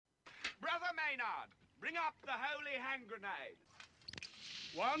Maynard, bring up the holy hand grenade.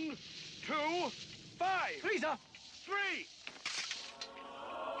 1, 2, 5. Please, sir. 3.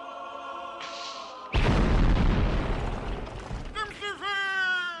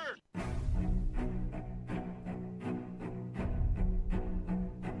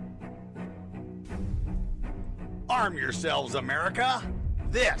 Arm yourselves, America.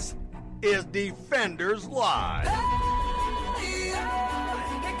 This is Defenders Live. Hey, here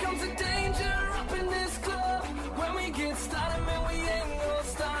comes the danger up in this club. When we get started, man, we ain't gonna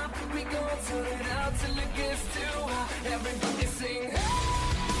stop. We gonna turn it out till it gets too hot. Everybody sing,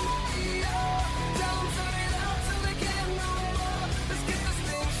 hey, tell them turn it out till they can't no more. Let's get this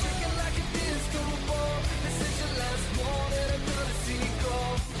thing shaking like a disco ball. This is your last one and another sequel.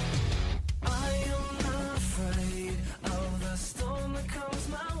 I am not afraid of the storm that comes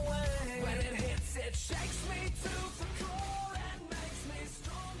my way. When it hits, it shakes me to the core and makes me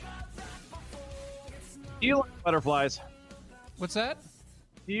stronger than before. It's not Do you like butterflies? What's that?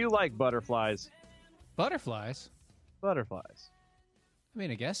 Do you like butterflies? Butterflies? Butterflies. I mean,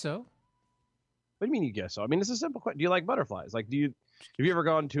 I guess so. What do you mean you guess so? I mean, it's a simple question. Do you like butterflies? Like, have you ever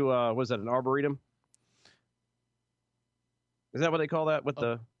gone to, was that an arboretum? Is that what they call that with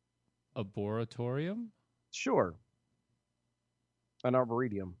the... Arboretorium? Sure. An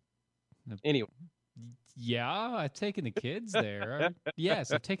arboretum. Anyway. Yeah, I've taken the kids there.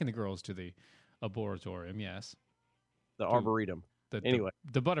 Yes, I've taken the girls to the arboretorium, yes. The arboretum. Anyway.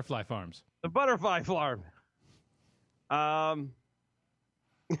 The butterfly farms. The butterfly farm.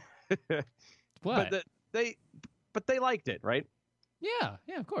 What? But they liked it, right? Yeah,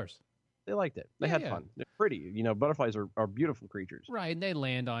 of course. They liked it. They had fun. They're pretty. You know, butterflies are beautiful creatures. Right, and they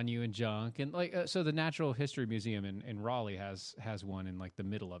land on you and junk. And so the Natural History Museum in Raleigh has one in like the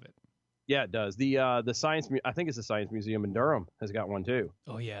middle of it. Yeah, it does. The science, I think it's the Science Museum in Durham has got one too.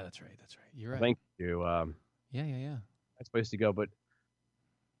 Oh yeah, that's right. You're right. Thank you. Yeah. That's supposed to go, but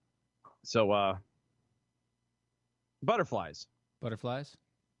so butterflies. Butterflies?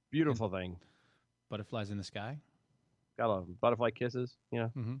 Beautiful thing. Butterflies in the sky? Got a butterfly kisses, you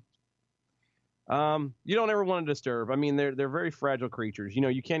know. Mm-hmm. You don't ever want to disturb. I mean, they're very fragile creatures. You know,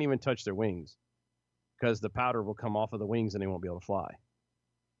 you can't even touch their wings because the powder will come off of the wings and they won't be able to fly.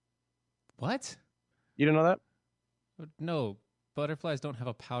 What? You don't know that? No, butterflies don't have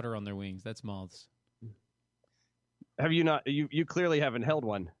a powder on their wings. That's moths. Have you not? You clearly haven't held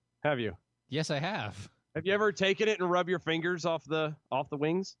one, have you? Yes, I have. Have you ever taken it and rubbed your fingers off the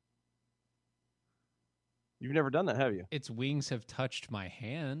wings? You've never done that, have you? Its wings have touched my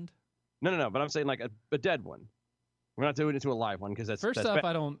hand. No. But I'm saying like a dead one. We're not doing it to a live one because that's first that's off.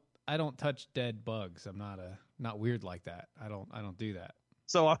 I don't touch dead bugs. I'm not weird like that. I don't do that.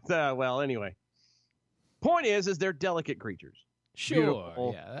 So well, anyway. Point is they're delicate creatures. Sure.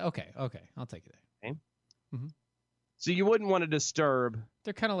 Beautiful. Yeah. Okay. I'll take it. Okay. Mm-hmm. So you wouldn't want to disturb.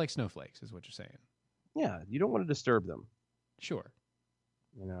 They're kind of like snowflakes, is what you're saying. Yeah, you don't want to disturb them. Sure.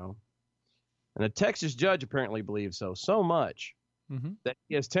 You know. And a Texas judge apparently believes so much that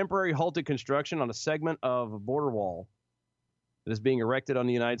he has temporarily halted construction on a segment of a border wall that is being erected on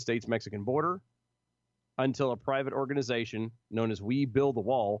the United States-Mexican border until a private organization known as We Build the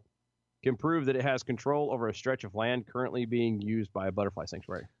Wall can prove that it has control over a stretch of land currently being used by a butterfly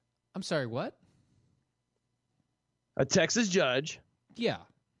sanctuary. I'm sorry, what? A Texas judge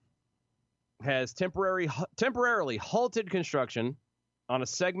has temporarily halted construction on a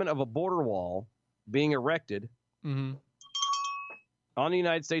segment of a border wall being erected on the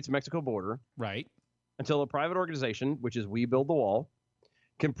United States-Mexico border. Right. Until a private organization, which is We Build the Wall,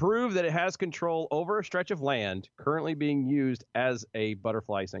 can prove that it has control over a stretch of land currently being used as a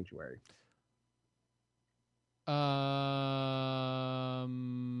butterfly sanctuary. No.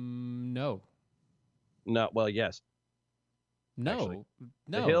 No, well, yes. No. Actually,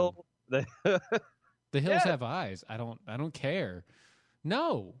 No. The hills have eyes. I don't care.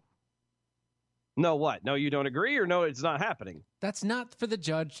 No. No, what? No, you don't agree, or no, it's not happening? That's not for the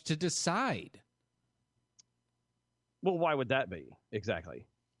judge to decide. Well, why would that be? Exactly.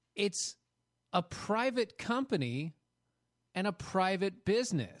 It's a private company and a private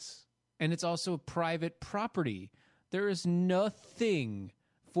business. And it's also private property. There is nothing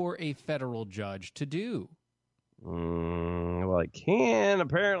for a federal judge to do. Well, he can.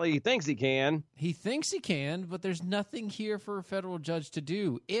 Apparently, he thinks he can. He thinks he can, but there's nothing here for a federal judge to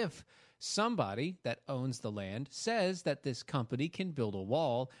do. If somebody that owns the land says that this company can build a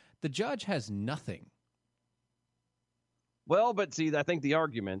wall, the judge has nothing. Well, but see, I think the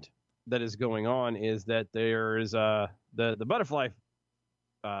argument that is going on is that there is the butterfly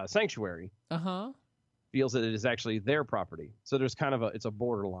sanctuary feels that it is actually their property. So there's kind of it's a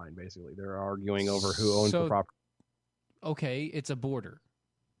borderline, basically. They're arguing over who owns the property. Okay, it's a border.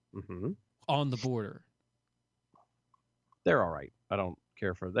 Mm-hmm. On the border. They're all right. I don't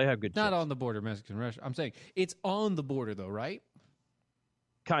care for. They have good. Not chips. on the border, Mexican Russia. I'm saying it's on the border, though, right?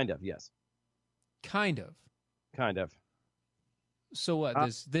 Kind of, yes. Kind of. Kind of. So what?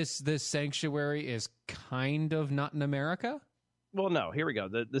 This sanctuary is kind of not in America? Well, no. Here we go.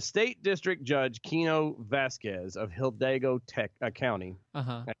 The state district judge Kino Vasquez of Hidalgo County,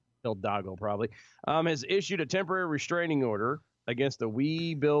 Hidalgo probably, has issued a temporary restraining order against the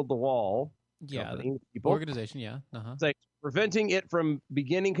We Build the Wall. Yeah, people, organization. Yeah, preventing it from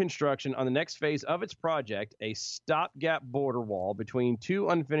beginning construction on the next phase of its project, a stopgap border wall between two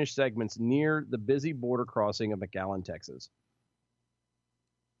unfinished segments near the busy border crossing of McAllen, Texas.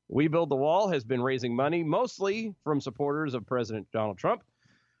 We Build the Wall has been raising money, mostly from supporters of President Donald Trump,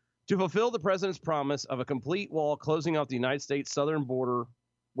 to fulfill the president's promise of a complete wall closing off the United States southern border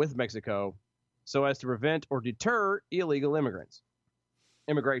with Mexico so as to prevent or deter illegal immigrants.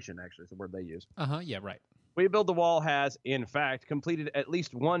 Immigration, actually, is the word they use. Yeah, right. We Build the Wall has, in fact, completed at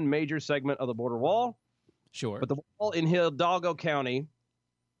least one major segment of the border wall. Sure. But the wall in Hidalgo County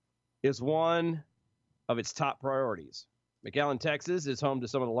is one of its top priorities. McAllen, Texas is home to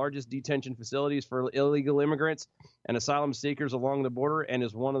some of the largest detention facilities for illegal immigrants and asylum seekers along the border and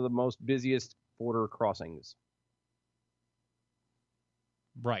is one of the most busiest border crossings.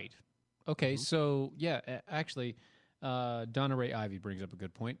 Right. Okay, so, yeah, actually, Donna Ray Ivey brings up a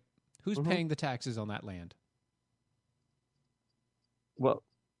good point. Who's paying the taxes on that land? Well,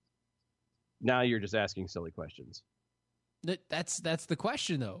 now you're just asking silly questions. That's the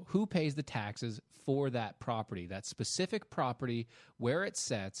question, though. Who pays the taxes for that property, that specific property where it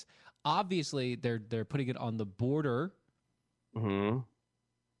sets? Obviously, they're putting it on the border. Mm-hmm.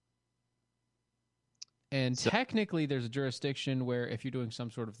 And technically, there's a jurisdiction where if you're doing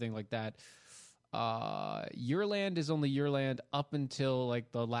some sort of thing like that, your land is only your land up until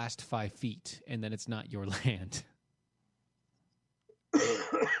like the last 5 feet, and then it's not your land.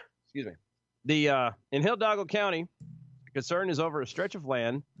 Excuse me. In Hidalgo County, the concern is over a stretch of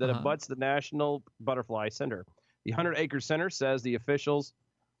land that abuts the National Butterfly Center. The 100-acre center says that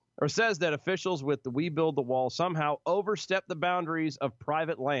officials with the We Build the Wall somehow overstepped the boundaries of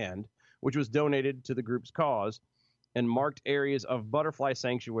private land, which was donated to the group's cause, and marked areas of butterfly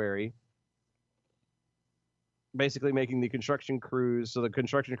sanctuary, basically making the construction crews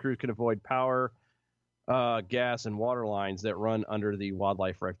can avoid power, gas, and water lines that run under the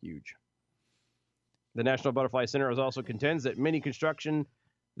wildlife refuge. The National Butterfly Center also contends that any construction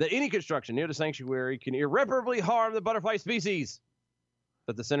near the sanctuary can irreparably harm the butterfly species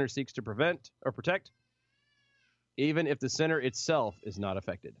that the center seeks to prevent or protect, even if the center itself is not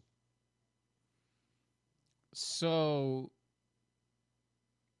affected. So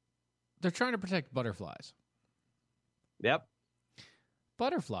they're trying to protect butterflies. Yep.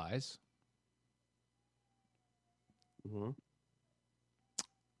 Butterflies. Mm-hmm.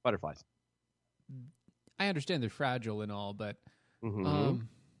 Butterflies. I understand they're fragile and all, but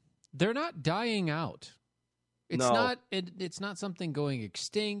they're not dying out. It's not. It's not something going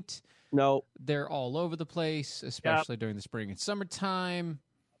extinct. No, they're all over the place, especially during the spring and summertime.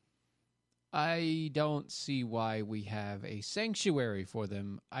 I don't see why we have a sanctuary for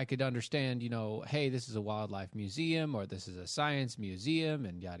them. I could understand, hey, this is a wildlife museum or this is a science museum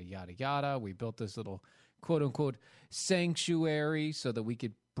and yada, yada, yada. We built this little quote-unquote sanctuary so that we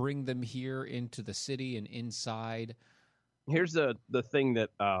could bring them here into the city and inside. Here's the thing that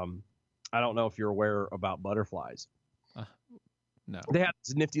I don't know if you're aware about butterflies. No. They have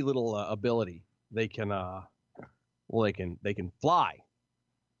this nifty little ability. They can they can fly.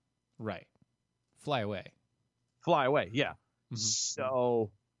 Right. Fly away. Fly away, yeah. Mm-hmm. So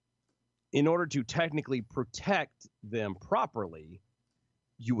in order to technically protect them properly,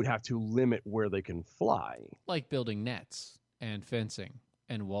 you would have to limit where they can fly. Like building nets and fencing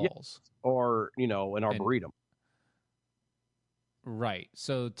and walls. Yeah. Or, an arboretum. Right.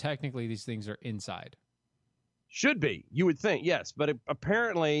 So technically these things are inside. Should be. You would think, yes. But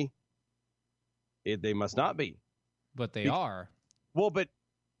apparently they must not be. But they are. Well, but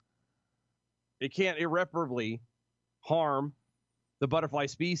it can't irreparably harm the butterfly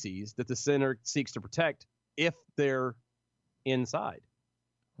species that the center seeks to protect if they're inside.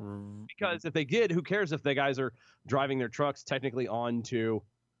 Because if they did, who cares if the guys are driving their trucks technically onto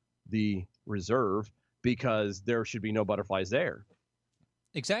the reserve, because there should be no butterflies there.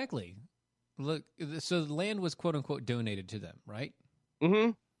 Exactly. Look, so the land was quote unquote donated to them, right?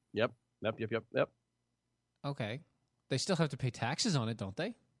 Mm-hmm. Yep. Okay. They still have to pay taxes on it, don't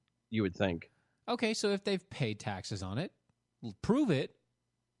they? You would think. Okay, so if they've paid taxes on it, prove it.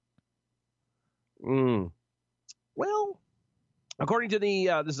 Well, according to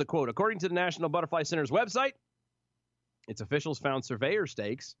this is a quote, according to the National Butterfly Center's website, its officials found surveyor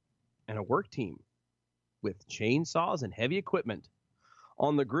stakes and a work team with chainsaws and heavy equipment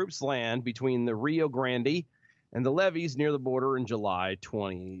on the group's land between the Rio Grande and the levees near the border in July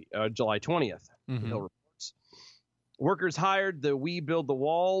 20th. The Hill reports. Workers hired the We Build the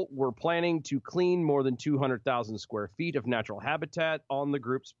Wall were planning to clean more than 200,000 square feet of natural habitat on the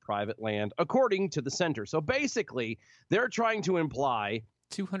group's private land, according to the center. So basically, they're trying to imply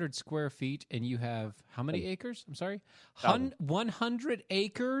 200 square feet, and you have how many acres? I'm sorry? 1,000. 100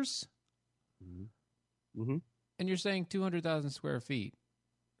 acres? Mm-hmm. And you're saying 200,000 square feet,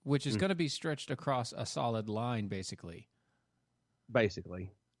 which is going to be stretched across a solid line, basically.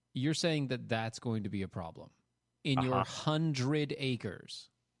 Basically. You're saying that that's going to be a problem in your 100 acres.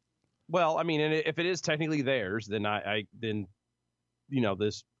 Well, I mean, and if it is technically theirs, then then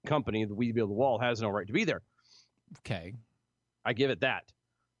this company, the We Build the Wall, has no right to be there. Okay. I give it that.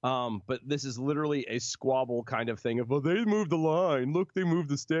 But this is literally a squabble kind of thing of, well, they moved the line. Look, they moved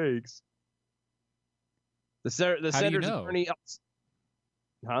the stakes. The senator's attorney.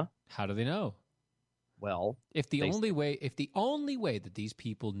 Huh? How do they know? Well, if the only way that these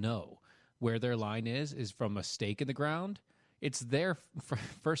people know where their line is from a stake in the ground, it's their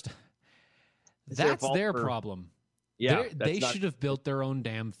first. That's their problem. Yeah, they should have built their own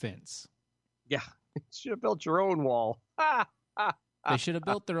damn fence. Yeah, should have built your own wall. They should have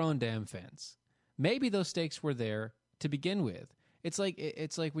built their own damn fence. Maybe those stakes were there to begin with. It's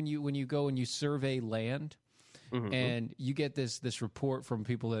like when you go and you survey land. Mm-hmm. And you get this report from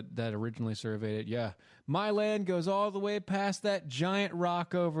people that originally surveyed it. Yeah, my land goes all the way past that giant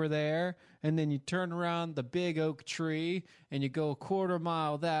rock over there, and then you turn around the big oak tree, and you go a quarter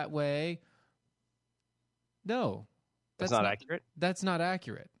mile that way. No. That's not accurate? That's not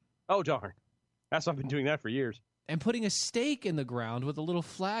accurate. Oh, darn. I've been doing that for years. And putting a stake in the ground with a little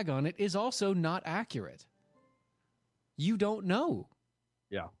flag on it is also not accurate. You don't know.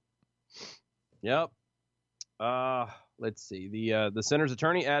 Yeah. Yep. Let's see. The center's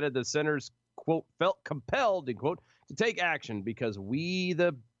attorney added the center's, quote, felt compelled, end quote, to take action because we,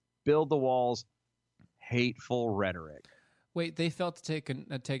 the Build the Wall's hateful rhetoric. Wait, they felt to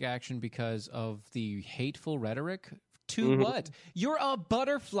take action because of the hateful rhetoric? To what? You're a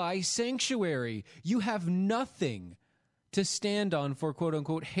butterfly sanctuary. You have nothing to stand on for, quote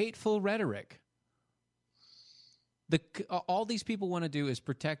unquote, hateful rhetoric. All these people want to do is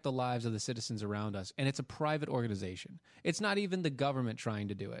protect the lives of the citizens around us, and it's a private organization. It's not even the government trying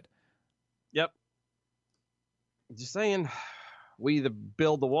to do it. Yep. Just saying, we, the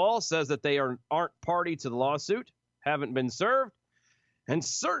Build the Wall, says that they aren't party to the lawsuit, haven't been served, and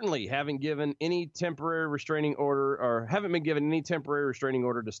certainly haven't given any temporary restraining order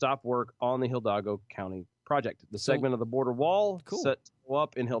to stop work on the Hidalgo County project. The segment of the border wall set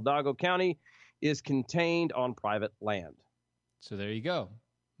up in Hidalgo County is contained on private land. So there you go.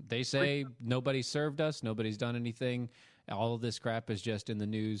 They say nobody served us, nobody's done anything. All of this crap is just in the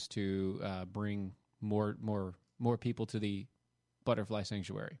news to bring more people to the butterfly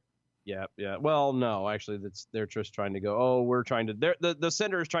sanctuary. Yeah. Well, no, actually, they're just trying to go. Oh, we're trying to. The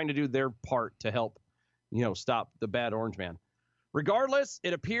center is trying to do their part to help, stop the bad orange man. Regardless,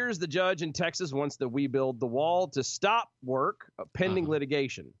 it appears the judge in Texas wants the We Build the Wall to stop work pending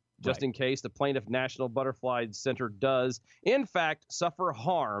litigation. Just in case the plaintiff National Butterfly Center does, in fact, suffer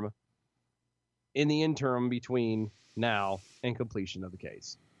harm in the interim between now and completion of the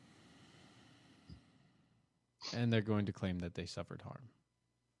case. And they're going to claim that they suffered harm.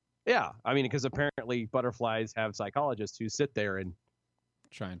 Yeah, I mean, because apparently butterflies have psychologists who sit there and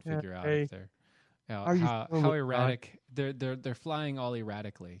try and figure out if they're how erratic they're flying all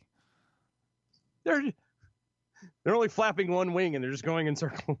erratically. They're only flapping one wing and they're just going in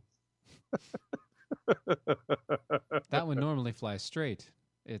circles. That one normally flies straight.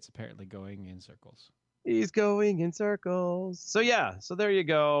 It's apparently going in circles. He's going in circles. So there you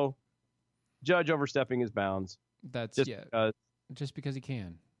go. Judge overstepping his bounds. That's just because he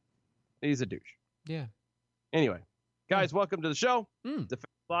can. He's a douche. Yeah. Anyway, guys, welcome to the show. Defense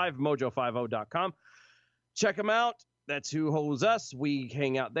Live, mojo50.com. Check them out. That's who holds us. We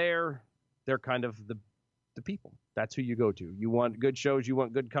hang out there. They're kind of the people. That's who you go to. You want good shows. You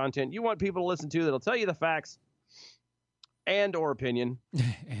want good content. You want people to listen to that'll tell you the facts and or opinion.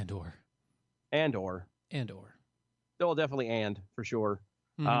 and or. They'll definitely for sure.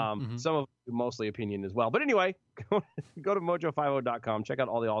 Some of mostly opinion as well. But anyway, go to mojo50.com. Check out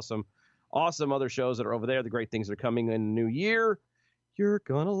all the awesome other shows that are over there. The great things that are coming in the new year. You're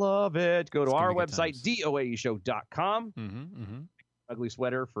going to love it. Go to It's gonna our be good website, times. doaeshow.com. Ugly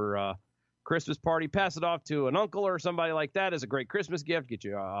sweater for Christmas party. Pass it off to an uncle or somebody like that as a great Christmas gift. Get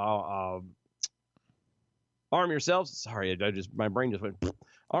you Arm Yourselves. Sorry, my brain just went.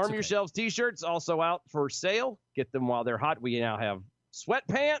 Arm okay. Yourselves t-shirts also out for sale. Get them while they're hot. We now have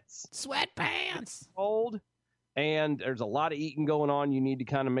sweatpants. Sweatpants. Cold. And there's a lot of eating going on. You need to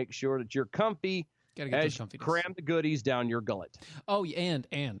kind of make sure that you're comfy. Gotta get as those you comfiness. cram the goodies down your gullet. Oh, and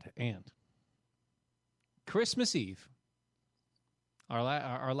Christmas Eve,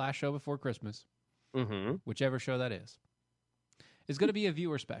 our last show before Christmas, Mm-hmm. whichever show that is going to be a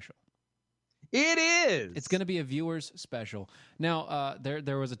viewer special. It is. It's going to be a viewers special. Now,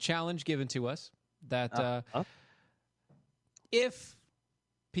 there was a challenge given to us that if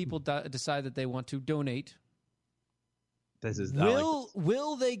people decide that they want to donate, This is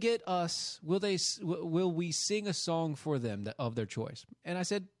will they get us? Will we sing a song for them of their choice? And I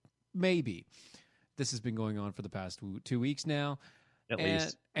said maybe. This has been going on for the past 2 weeks now. At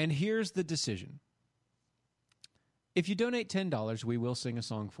least. And here's the decision. If you donate $10, we will sing a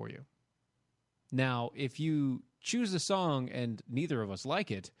song for you. Now, if you choose a song and neither of us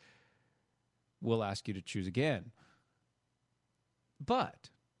like it, we'll ask you to choose again. But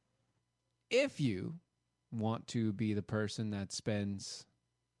if you want to be the person that spends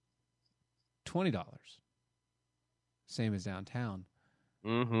 $20, same as downtown,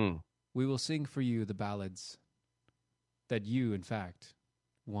 Mm-hmm. we will sing for you the ballads that you, in fact,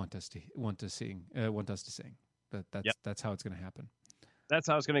 want us to sing. That's how it's going to happen. That's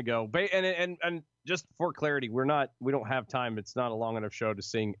how it's going to go. And just for clarity, we don't have time. It's not a long enough show to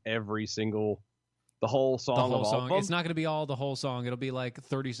sing the whole song. The whole of all song. of them. It's not going to be all the whole song. It'll be like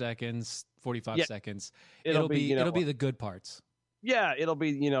 30 seconds, 45 seconds. It'll be the good parts. Yeah, it'll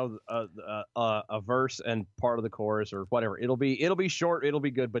be a verse and part of the chorus or whatever. It'll be short. It'll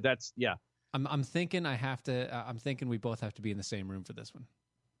be good. But that's I'm thinking I'm thinking we both have to be in the same room for this one.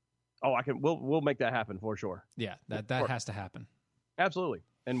 Oh, we'll make that happen for sure. Yeah, that has to happen. Absolutely,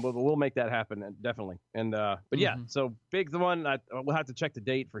 and we'll make that happen definitely. And but yeah, so big the one. We'll have to check the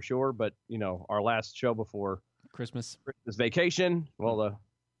date for sure. But our last show before Christmas vacation. Well, the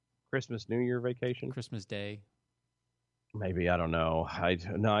Christmas New Year vacation, Christmas Day. Maybe, I don't know. I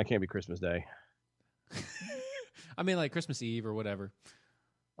can't be Christmas Day. I mean, like Christmas Eve or whatever.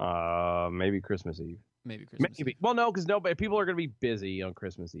 Maybe Christmas Eve. Maybe Christmas Eve. Well, no, because people are going to be busy on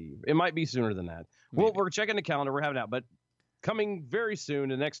Christmas Eve. It might be sooner than that. We're checking the calendar. We're having it out, but coming very soon,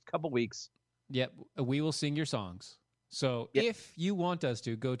 the next couple weeks. Yep, we will sing your songs. So if you want us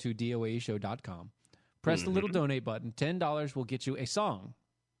to, go to doaeshow.com, press the little donate button. $10 will get you a song.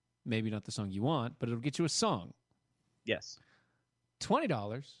 Maybe not the song you want, but it'll get you a song. Yes.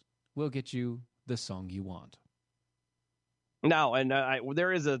 $20 will get you the song you want. Now, and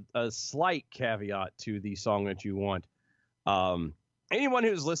there is a slight caveat to the song that you want. Anyone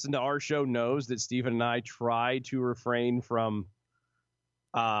who's listened to our show knows that Stephen and I try to refrain from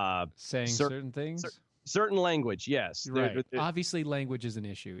saying certain things. Certain language, yes. Right. Obviously, language is an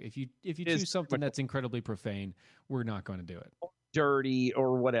issue. If you choose something that's incredibly profane, we're not going to do it. Dirty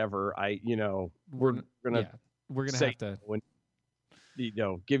or whatever. We're gonna have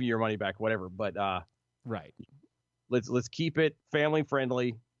to give you your money back, whatever. But right. Let's keep it family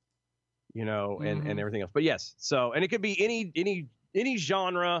friendly, and everything else. But yes, so and it could be any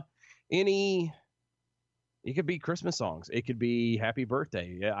genre, it could be Christmas songs. It could be Happy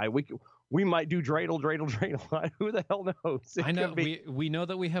Birthday. Yeah, we might do dreidel, dreidel, dreidel. Who the hell knows? I know we know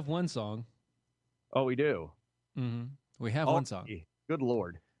that we have one song. Oh, we do. Mm-hmm. We have one song. Good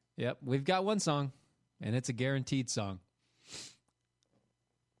Lord. Yep, we've got one song, and it's a guaranteed song.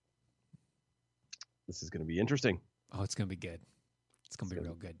 This is going to be interesting. Oh, it's going to be good. It's going to be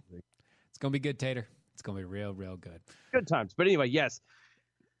real good. It's going to be good, Tater. It's going to be real, real good. Good times. But anyway, yes.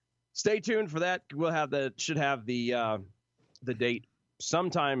 Stay tuned for that. We'll should have the date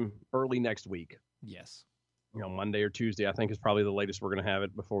sometime early next week. Yes. Monday or Tuesday, I think, is probably the latest we're going to have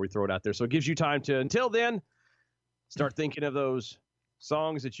it before we throw it out there. So it gives you time to, until then, start thinking of those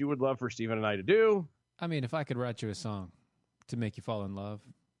songs that you would love for Stephen and I to do. I mean, if I could write you a song to make you fall in love,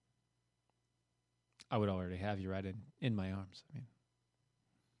 I would already have you right in my arms. I mean,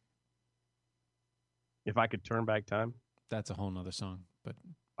 if I could turn back time, that's a whole nother song. But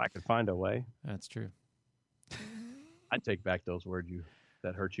if I could find a way, that's true. I'd take back those words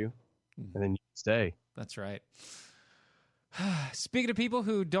that hurt you, and then you stay. That's right. Speaking of people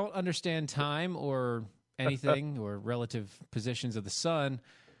who don't understand time or anything or relative positions of the sun,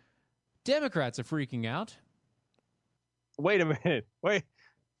 Democrats are freaking out. Wait a minute. Wait.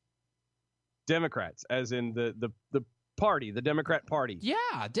 Democrats, as in the party, the Democrat Party. Yeah,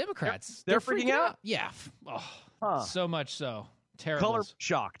 Democrats. They're freaking out? Yeah. Oh, so much so. Terrible. Color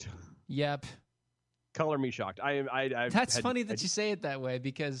shocked. Yep. Color me shocked. That's funny that you say it that way,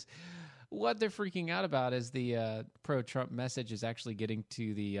 because what they're freaking out about is the pro-Trump message is actually getting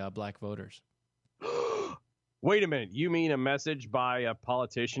to the black voters. Wait a minute. You mean a message by a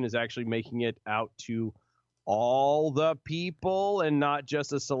politician is actually making it out to all the people and not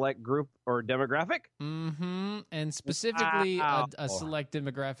just a select group or demographic? Mm-hmm. And specifically a select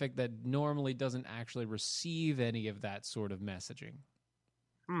demographic that normally doesn't actually receive any of that sort of messaging.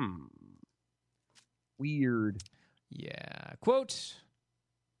 Weird. Yeah. Quote,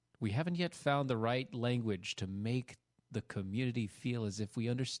 "We haven't yet found the right language to make the community feel as if we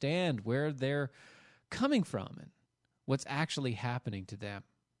understand where they're coming from and what's actually happening to them."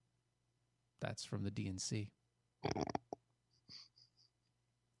 That's from the DNC.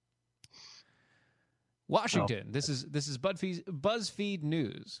 Washington. This is BuzzFeed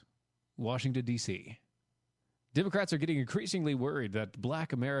News. Washington, D.C. Democrats are getting increasingly worried that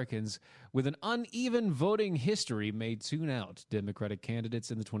black Americans with an uneven voting history may tune out Democratic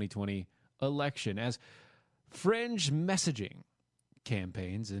candidates in the 2020 election as fringe messaging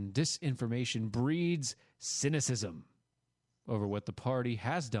campaigns and disinformation breeds cynicism over what the party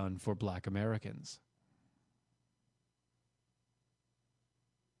has done for black Americans.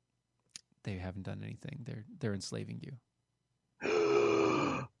 They haven't done anything. They're enslaving you.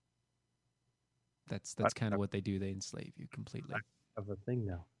 That's kind of what they do. They enslave you completely. I have a thing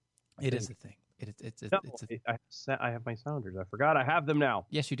now. It is a thing. It's I have my sounders. I forgot I have them now.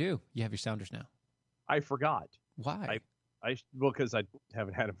 Yes, you do. You have your sounders now. I forgot. Why? Well, because I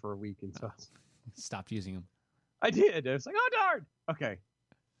haven't had them for a week, and so stopped using them. I did. I was like, oh darn. Okay.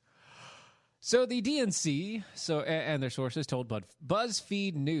 So the DNC, and their sources told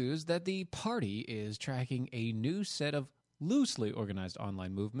BuzzFeed News that the party is tracking a new set of loosely organized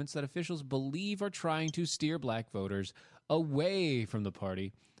online movements that officials believe are trying to steer black voters away from the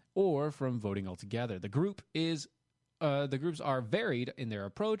party or from voting altogether. The groups are varied in their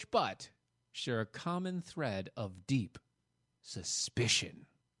approach, but share a common thread of deep suspicion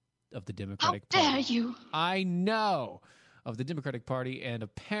of the Democratic Party. How dare you? I know. Of the Democratic Party and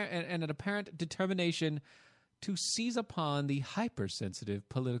an apparent determination to seize upon the hypersensitive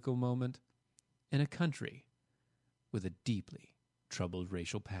political moment in a country with a deeply troubled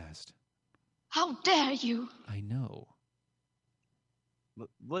racial past. How dare you? I know.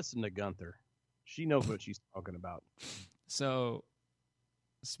 Listen to Gunther. She knows what she's talking about. So,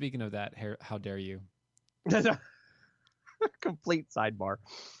 speaking of that, how dare you? Complete sidebar.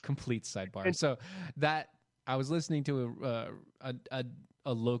 So that I was listening to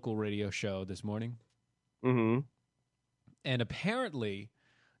a local radio show this morning, and apparently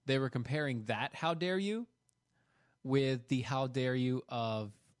they were comparing that "How dare you" with the "How dare you"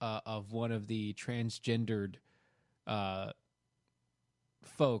 of one of the transgendered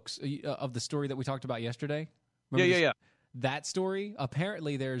folks of the story that we talked about yesterday. Remember Yeah. That story.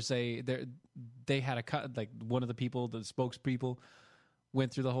 Apparently, they had like one of the people, the spokespeople,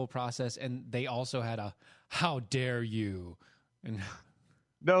 went through the whole process, and they also had a "How dare you?" And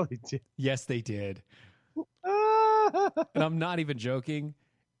no, they did. Yes, they did. And I'm not even joking.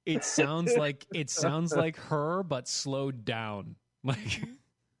 It sounds like her, but slowed down. Like,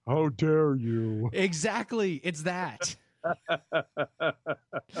 how dare you? Exactly. It's that.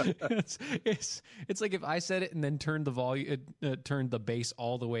 It's like if I said it and then turned the volume, turned the bass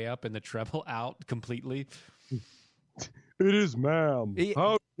all the way up and the treble out completely. It is, ma'am.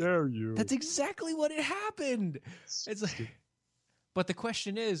 How dare you? That's exactly what it happened. It's like, but the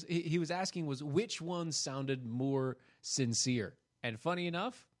question is, he was asking was which one sounded more sincere? And funny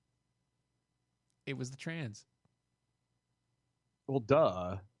enough, it was the trans. Well,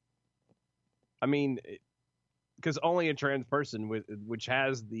 duh. I mean, because only a trans person which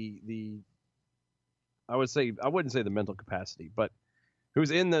has the I wouldn't say the mental capacity, but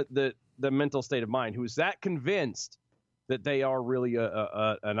who's in the mental state of mind, who's that convinced that they are really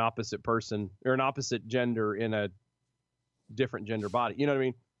an opposite person or an opposite gender in a different gender body. You know what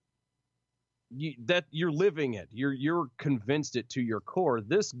I mean? That you're living it. You're convinced it to your core.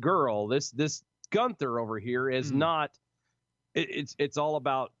 This girl, this Gunther over here is not. It's all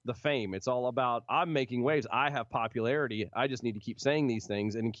about the fame. It's all about I'm making waves. I have popularity. I just need to keep saying these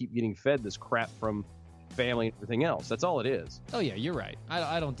things and keep getting fed this crap from family and everything else. That's all it is. Oh yeah, you're right.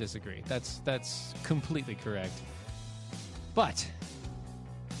 I don't disagree. That's completely correct. But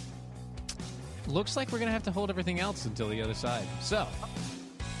looks like we're going to have to hold everything else until the other side. So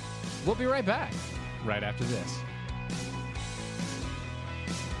we'll be right back right after this.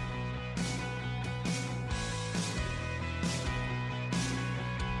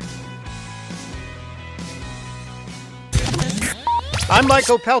 I'm Mike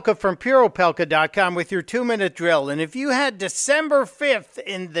Opelka from PureOpelka.com with your 2-minute drill. And if you had December 5th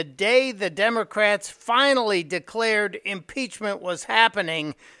in the day the Democrats finally declared impeachment was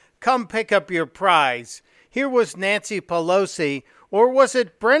happening, come pick up your prize. Here was Nancy Pelosi, or was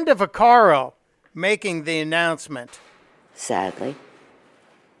it Brenda Vaccaro, making the announcement? Sadly,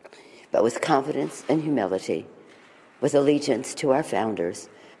 but with confidence and humility, with allegiance to our founders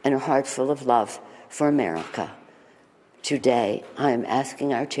and a heart full of love for America. Today, I am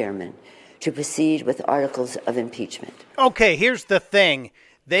asking our chairman to proceed with articles of impeachment. Okay, here's the thing.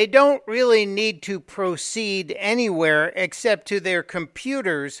 They don't really need to proceed anywhere except to their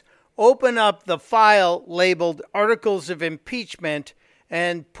computers, open up the file labeled Articles of Impeachment,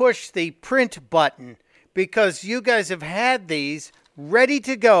 and push the print button, because you guys have had these ready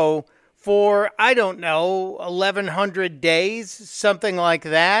to go for, I don't know, 1,100 days, something like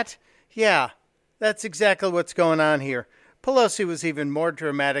that. Yeah, that's exactly what's going on here. Pelosi was even more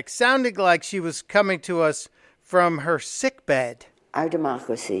dramatic, sounding like she was coming to us from her sickbed. Our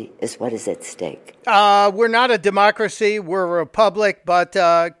democracy is what is at stake. We're not a democracy, we're a republic, but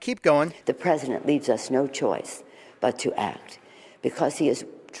keep going. The president leaves us no choice but to act, because he is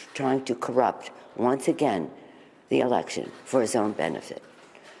trying to corrupt, once again, the election for his own benefit.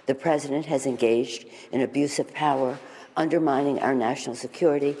 The president has engaged in abuse of power, undermining our national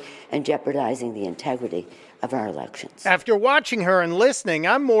security and jeopardizing the integrity of our elections. After watching her and listening,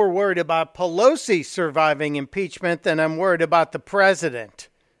 I'm more worried about Pelosi surviving impeachment than I'm worried about the president.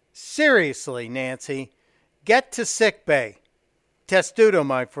 Seriously, Nancy, get to sickbay. Testudo,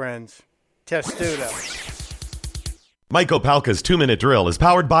 my friends. Testudo. Mike Opelka's 2-minute drill is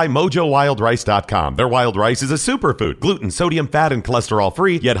powered by MojoWildRice.com. Their wild rice is a superfood, gluten, sodium, fat, and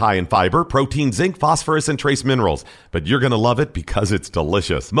cholesterol-free, yet high in fiber, protein, zinc, phosphorus, and trace minerals. But you're going to love it because it's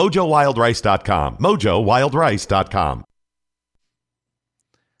delicious. MojoWildRice.com. MojoWildRice.com.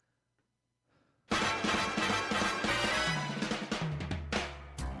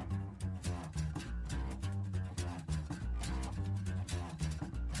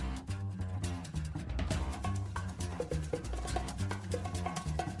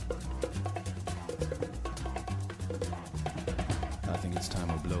 I think it's time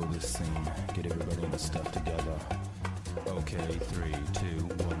we blow this scene. Get everybody in the stuff together. Okay, 3, 2,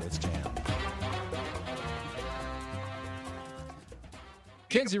 1, let's jam.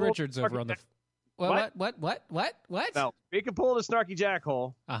 Kenzie Richards over on the... What? No, we can pull the snarky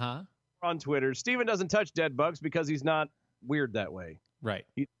jackhole. Uh-huh. On Twitter. Steven doesn't touch dead bugs because he's not weird that way. Right.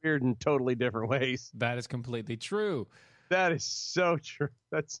 He's weird in totally different ways. That is completely true. That is so true.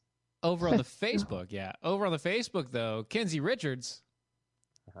 That's... Over on the Facebook, yeah. Over on the Facebook, though, Kenzie Richards,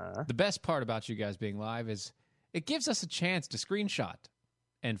 the best part about you guys being live is it gives us a chance to screenshot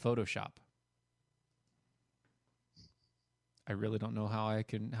and Photoshop. I really don't know how I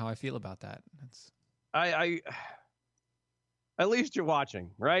feel about that. I at least you're watching,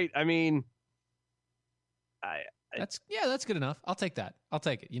 right? I mean, that's good enough. I'll take that. I'll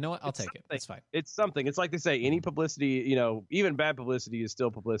take it. You know what? I'll take it. That's fine. It's something. It's like they say, any publicity, even bad publicity is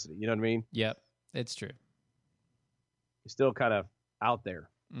still publicity. You know what I mean? Yep, it's true. It's still kind of out there.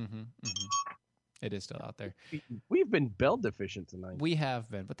 Mm-hmm, mm-hmm. It is still out there. We've been bell deficient tonight. We have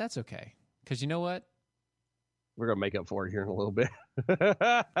been, but that's okay. Because you know what? We're going to make up for it here in a little bit.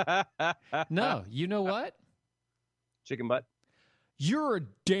 No, you know what? Chicken butt. You're a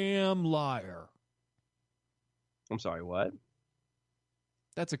damn liar. I'm sorry, what?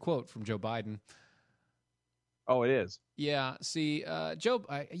 That's a quote from Joe Biden. Oh, it is? Yeah. See, Joe,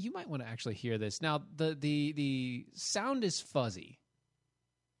 you might want to actually hear this. Now, the sound is fuzzy.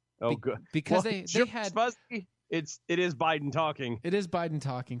 Oh, good. Because they had... fuzzy. It is Biden talking. It is Biden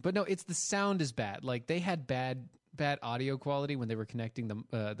talking. But no, it's the sound is bad. Like, they had bad audio quality when they were connecting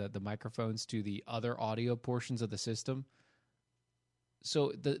the microphones to the other audio portions of the system.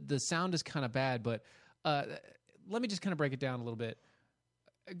 So the sound is kind of bad, but... let me just kind of break it down a little bit.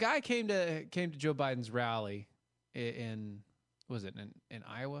 A guy came to Joe Biden's rally in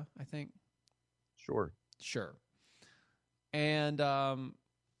Iowa, I think. Sure. And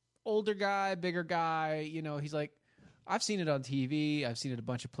older guy, bigger guy, he's like, I've seen it on TV. I've seen it a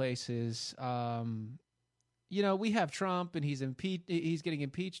bunch of places. We have Trump and he's getting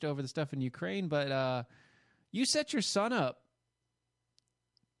impeached over the stuff in Ukraine, but you set your son up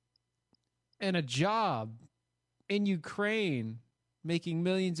and a job in Ukraine making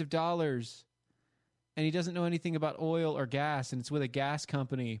millions of dollars, and he doesn't know anything about oil or gas, and it's with a gas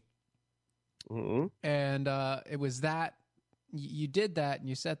company. Mm-hmm. And it was that you did that and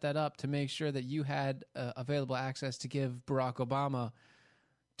you set that up to make sure that you had available access to give Barack Obama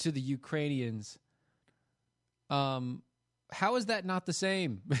to the Ukrainians. how is that not the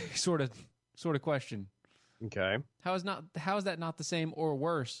same? sort of question. Okay. How is that not the same or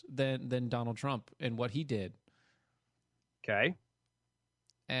worse than Donald Trump and what he did? Okay.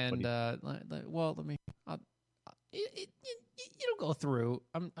 And well, let me. It'll go through.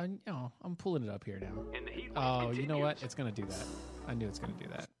 I'm pulling it up here now. Oh, you know what? It's gonna do that. I knew it's gonna do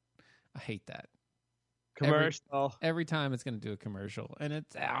that. I hate that. Commercial. Every time it's gonna do a commercial, and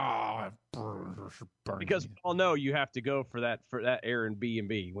it's because we all know you have to go for that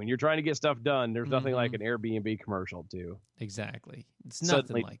Airbnb. When you're trying to get stuff done, there's nothing like an Airbnb commercial too. Exactly. It's nothing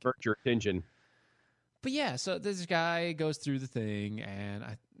Suddenly like divert your attention. But yeah, so this guy goes through the thing, and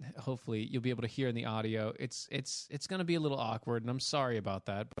hopefully you'll be able to hear in the audio. It's going to be a little awkward, and I'm sorry about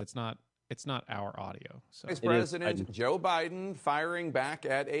that, but it's not our audio. So. Vice President Joe Biden firing back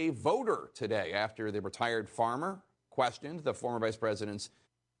at a voter today after the retired farmer questioned the former vice president's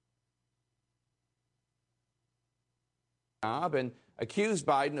job and accused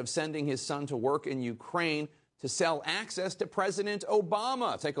Biden of sending his son to work in Ukraine to sell access to President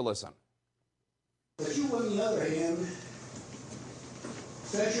Obama. Take a listen. But you, on the other hand,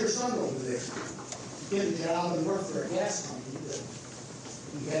 sent your son over there to get a job and work for a gas company that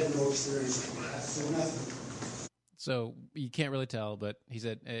you had no experience with, so nothing. So you can't really tell, but he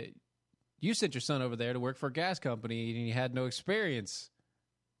said, you sent your son over there to work for a gas company and he had no experience.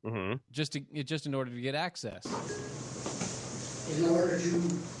 Mm-hmm. Just in order to get access. In order to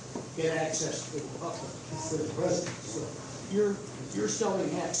get access to the public, to the president. So you're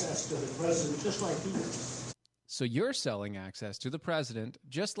selling access to the president just like he was. So you're selling access to the president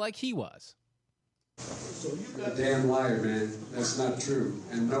just like he was. So you got a damn liar, man. That's not true.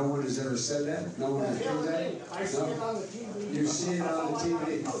 And no one has ever said that. No one has proved that. I see it on the TV. You see it on the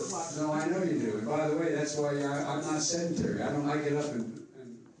TV. No, I know you do. And by the way, that's why I'm not sedentary. I get up and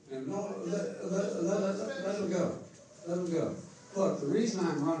no, let them go. Let them go. Look, the reason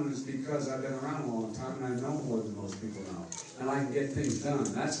I'm running is because I've been around a long time and I know more than most people know. And I can get things done.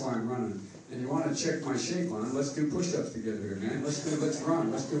 That's why I'm running. And you want to check my shape on it, let's do push-ups together here, man. Let's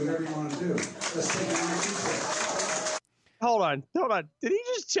run. Let's do whatever you want to do. Let's take an IQ. Hold on. Did he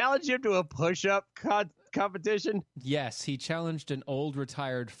just challenge him to a push-up competition? Yes, he challenged an old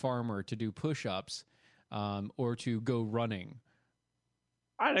retired farmer to do push-ups or to go running.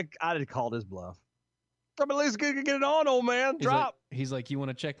 I'd have called his bluff. I mean, let's get it on, old man. Drop. He's like, you want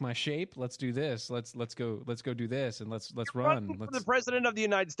to check my shape? Let's do this. Let's go do this, and let's run. For the president of the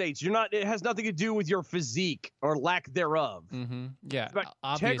United States, you're not. It has nothing to do with your physique or lack thereof. Mm-hmm. Yeah, it's about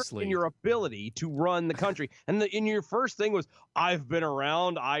obviously, and your ability to run the country. And your first thing was, I've been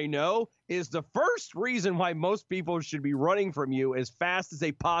around. I know is the first reason why most people should be running from you as fast as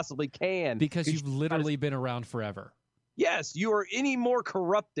they possibly can because you've literally been around forever. Yes, you are any more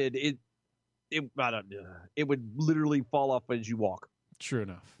corrupted. It would literally fall off as you walk. True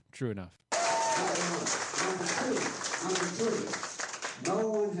enough. Number two,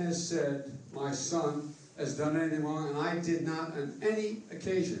 no one has said my son has done anything wrong, and I did not on any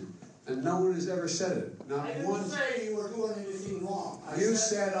occasion. And no one has ever said it. Not I didn't say you were doing anything wrong. You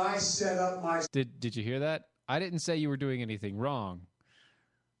said I set up my... Did you hear that? I didn't say you were doing anything wrong.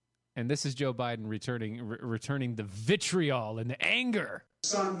 And this is Joe Biden returning the vitriol and the anger.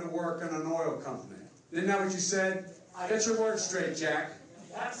 Son to work in an oil company. Isn't that what you said? Get your words straight, Jack.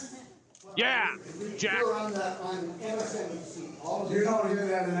 Yeah, Jack. You're on MSNBC. You don't hear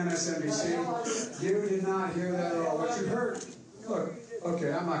that in MSNBC. You did not hear that at all. What you heard? Look,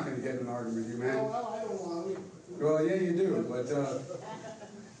 okay, I'm not going to get in an argument with you, man. Well, I don't want to. Well, yeah, you do, but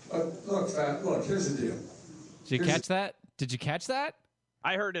look, here's the deal. Did you catch that? Did you catch that?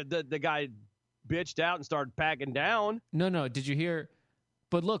 I heard the guy bitched out and started packing down. No. Did you hear?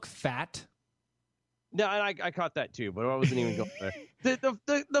 But look, fat. No, and I caught that too, but I wasn't even going there.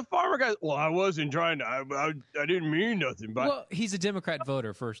 The farmer guy. Well, I wasn't trying to. I didn't mean nothing. But well, he's a Democrat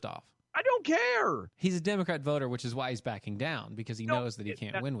voter. First off, I don't care. He's a Democrat voter, which is why he's backing down because he knows that he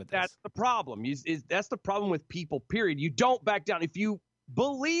can't win with this. That's the problem. That's the problem with people. Period. You don't back down if you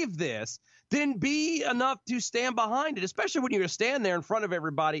believe this. Then be enough to stand behind it, especially when you're going to stand there in front of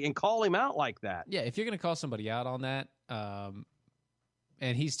everybody and call him out like that. Yeah, if you're going to call somebody out on that, and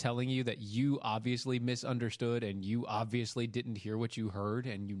he's telling you that you obviously misunderstood and you obviously didn't hear what you heard,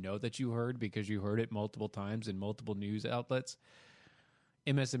 and you know that you heard because you heard it multiple times in multiple news outlets,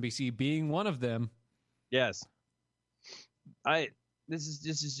 MSNBC being one of them. Yes. This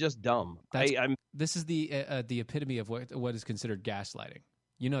is just dumb. This is the epitome of what is considered gaslighting.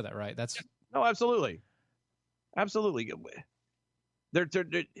 You know that, right? No, absolutely.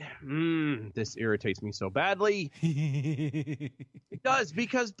 This irritates me so badly. It does,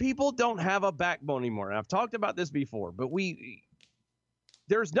 because people don't have a backbone anymore. And I've talked about this before, but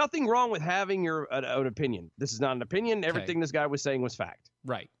there's nothing wrong with having an opinion. This is not an opinion. Everything this guy was saying was fact.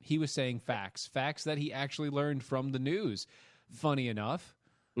 Right. He was saying facts that he actually learned from the news. Funny enough.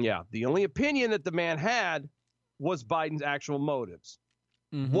 Yeah. The only opinion that the man had was Biden's actual motives.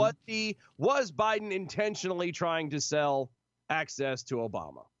 Mm-hmm. Was Biden intentionally trying to sell access to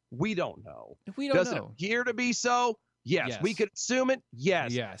Obama? We don't know. Does it appear to be so? Yes. We could assume it.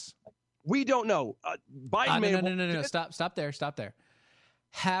 Yes. We don't know. Biden No. Stop there.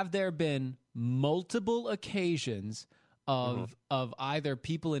 Have there been multiple occasions of either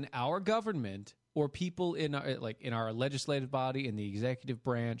people in our government or people in our legislative body, in the executive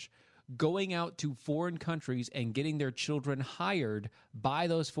branch, going out to foreign countries and getting their children hired by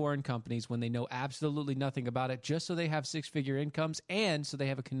those foreign companies when they know absolutely nothing about it, just so they have six-figure incomes and so they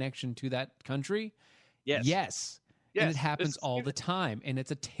have a connection to that country? Yes. And it happens all the time, and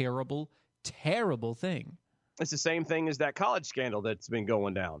it's a terrible, terrible thing. It's the same thing as that college scandal that's been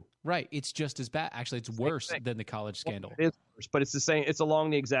going down. Right. It's just as bad. Actually, it's worse than the college scandal. It is worse, but it's the same. It's along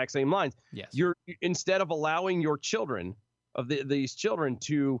the exact same lines. Yes. You're instead of allowing your children, these children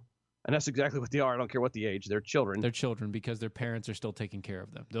to, and that's exactly what they are. I don't care what the age. They're children. They're children because their parents are still taking care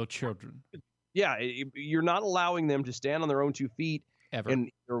of them. They're children. Yeah. You're not allowing them to stand on their own 2 feet ever,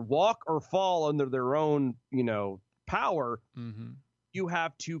 and either walk or fall under their own, power. Mm-hmm. You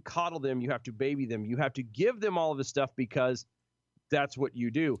have to coddle them. You have to baby them. You have to give them all of this stuff because that's what you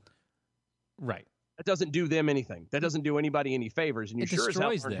do. Right. That doesn't do them anything. That doesn't do anybody any favors. And it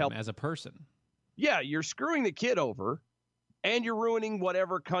destroys them as a person. Yeah, you're screwing the kid over, and you're ruining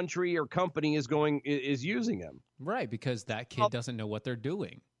whatever country or company is using them. Right, because that kid doesn't know what they're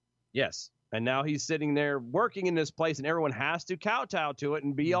doing. Yes. And now he's sitting there working in this place, and everyone has to kowtow to it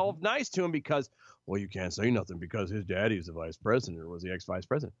and be all nice to him because, well, you can't say nothing because his daddy is the vice president or was the ex-vice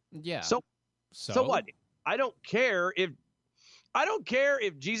president. Yeah. So what? I don't care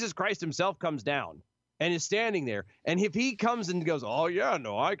if Jesus Christ himself comes down and is standing there, and if he comes and goes, oh yeah,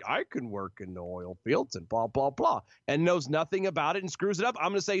 no, I can work in the oil fields and blah blah blah, and knows nothing about it and screws it up,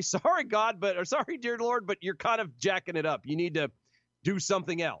 I'm going to say, sorry God, or sorry dear Lord, but you're kind of jacking it up. You need to do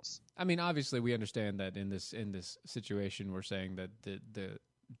something else. I mean, obviously, we understand that in this situation, we're saying that the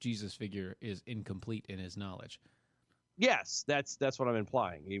Jesus figure is incomplete in his knowledge. Yes, that's what I'm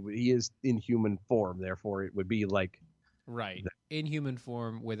implying. He is in human form, therefore it would be like in human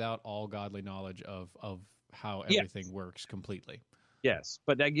form without all godly knowledge of how everything works completely. Yes,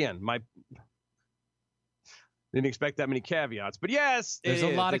 but again, didn't expect that many caveats, but yes, there's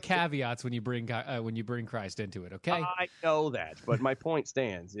a lot of caveats when you bring Christ into it. Okay, I know that, but my point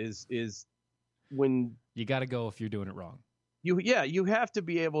stands is when you got to go if you're doing it wrong. You have to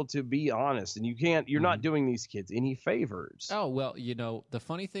be able to be honest, and you're not doing these kids any favors. Oh well, the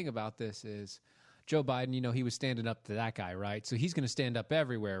funny thing about this is Joe Biden. He was standing up to that guy, right? So he's going to stand up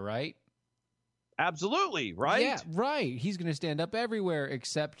everywhere, right? Absolutely, right? Yeah, right. He's going to stand up everywhere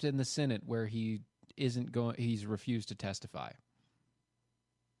except in the Senate, where he's refused to testify.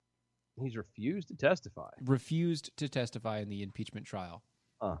 He's refused to testify. Refused to testify in the impeachment trial.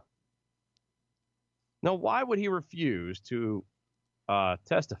 Now, why would he refuse to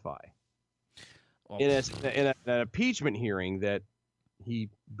testify in an impeachment hearing that he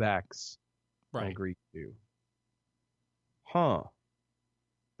backs and agrees to?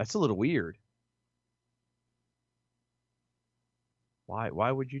 That's a little weird.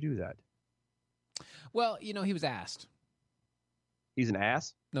 Why would you do that? Well, he was asked. He's an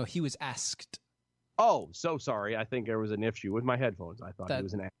ass? No, he was asked. Oh, so sorry. I think there was an issue with my headphones. I thought he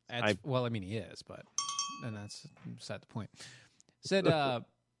was an ass. Well, I mean, he is, but that's beside the point. Said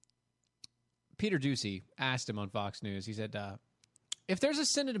Peter Doocy asked him on Fox News. He said, if there's a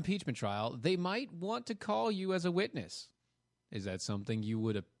Senate impeachment trial, they might want to call you as a witness. Is that something you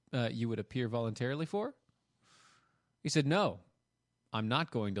would appear voluntarily for? He said, no, I'm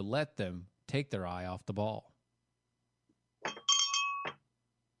not going to let them take their eye off the ball.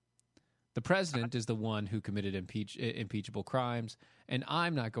 The president is the one who committed impeachable crimes, and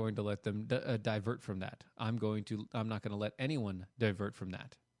I'm not going to let them divert from that. I'm not going to let anyone divert from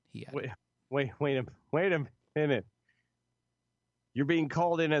that. He added. Wait a minute. You're being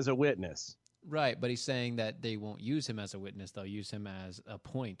called in as a witness. Right, but he's saying that they won't use him as a witness. They'll use him as a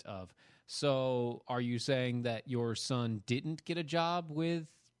point of. So are you saying that your son didn't get a job with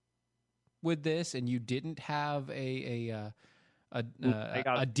this, and you didn't have a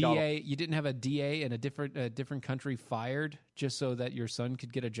DA? You didn't have a DA in a different country fired just so that your son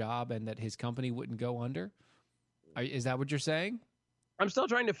could get a job and that his company wouldn't go under? Is that what you're saying? I'm still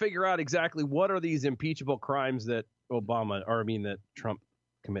trying to figure out exactly what are these impeachable crimes that that Trump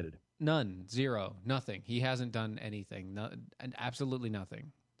committed. None. Zero. Nothing. He hasn't done anything. No, absolutely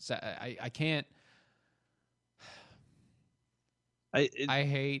nothing. So I can't. I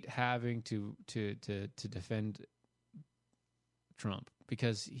hate having to defend Trump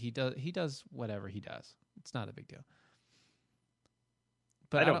because he does whatever he does. It's not a big deal.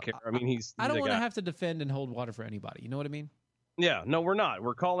 But I don't care. I mean, I don't want to have to defend and hold water for anybody. You know what I mean? Yeah, no, we're not.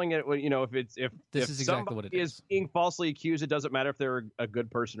 We're calling it. If this is exactly what it is. Being falsely accused, it doesn't matter if they're a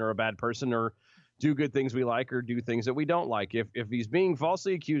good person or a bad person or do good things we like or do things that we don't like. If he's being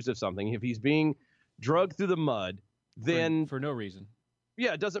falsely accused of something, if he's being drugged through the mud, then for no reason.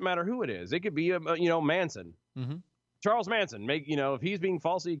 Yeah, it doesn't matter who it is. It could be Manson, Charles Manson. If he's being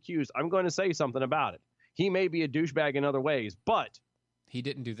falsely accused, I'm going to say something about it. He may be a douchebag in other ways, but he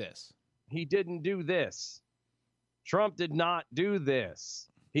didn't do this. He didn't do this. Trump did not do this.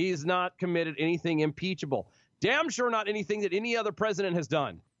 He's not committed anything impeachable. Damn sure not anything that any other president has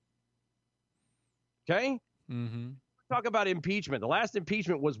done. Okay? Mm-hmm. Talk about impeachment. The last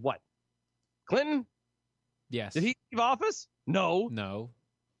impeachment was what? Clinton? Yes. Did he leave office? No. No.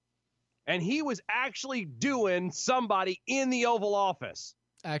 And he was actually doing somebody in the Oval Office.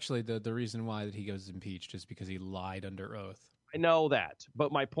 Actually, the reason why that he goes impeached is because he lied under oath. I know that,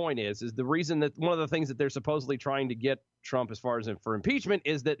 but my point is the reason that one of the things that they're supposedly trying to get Trump as far as for impeachment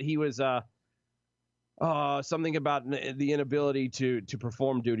is that he was something about the inability to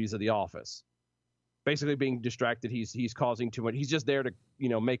perform duties of the office, basically being distracted. He's causing too much. He's just there to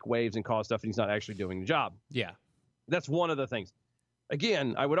make waves and cause stuff, and he's not actually doing the job. Yeah, that's one of the things.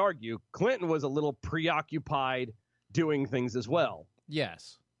 Again, I would argue Clinton was a little preoccupied doing things as well.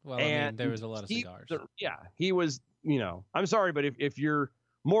 Yes, well, I mean, there was a lot of cigars. Yeah, he was. I'm sorry, but if you're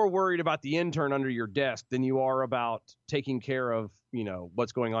more worried about the intern under your desk than you are about taking care of,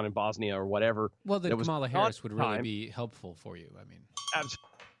 what's going on in Bosnia or whatever. Well, then Kamala Harris would really be helpful for you. I mean, absolutely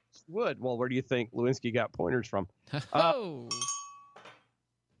would. Well, where do you think Lewinsky got pointers from? But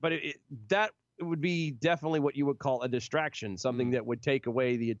that would be definitely what you would call a distraction, something that would take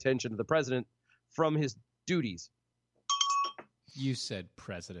away the attention of the president from his duties. You said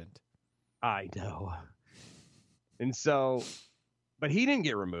president. I know. And so, but he didn't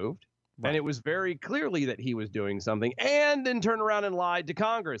get removed. Right. And it was very clearly that he was doing something and then turned around and lied to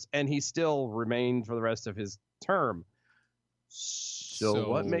Congress. And he still remained for the rest of his term. So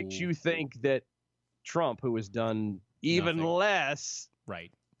what makes you think that Trump, who has done even less.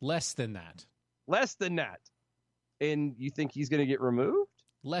 Right. Less than that. Less than that. And you think he's going to get removed?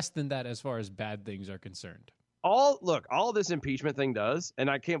 Less than that as far as bad things are concerned. All this impeachment thing does, and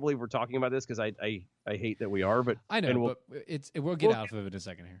I can't believe we're talking about this because I hate that we are, but I know, but we'll get off of it in a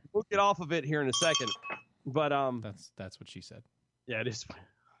second here. We'll get off of it here in a second, but that's what she said. Yeah, it is. I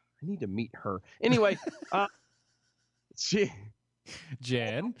need to meet her anyway.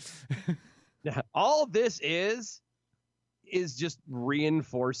 Jan. Yeah, all this is just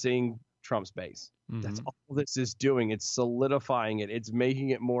reinforcing Trump's base. Mm-hmm. That's all this is doing. It's solidifying it. It's making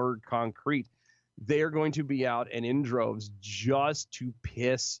it more concrete. They're going to be out and in droves just to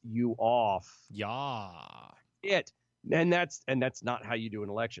piss you off. Yeah. And that's not how you do an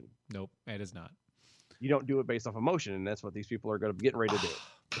election. Nope, it is not. You don't do it based off emotion, and that's what these people are going to be getting ready to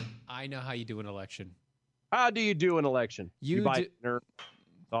do. I know how you do an election. How do you do an election? You buy dinner,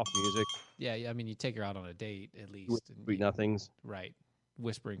 soft music. Yeah, I mean, you take her out on a date at least. Sweet nothings. Right.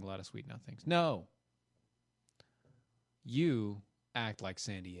 Whispering a lot of sweet nothings. No. You act like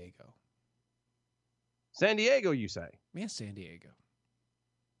San Diego. San Diego, you say? Yeah, San Diego.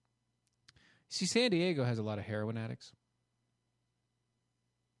 See, San Diego has a lot of heroin addicts.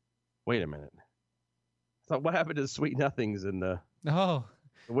 Wait a minute. So what happened to the sweet nothings and the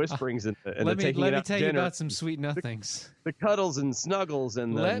whisperings and the let taking me it out tell to you dinner? about some sweet nothings. The cuddles and snuggles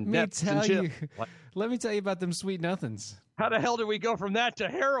and the let me tell you. What? Let me tell you about them sweet nothings. How the hell do we go from that to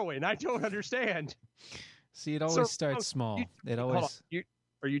heroin? I don't understand. See, it always starts small.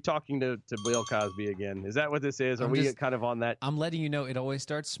 Are you talking to Bill Cosby again? Is that what this is? Are we kind of on that? I'm letting you know it always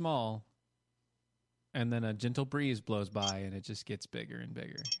starts small, and then a gentle breeze blows by, and it just gets bigger and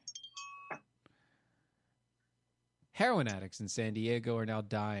bigger. Heroin addicts in San Diego are now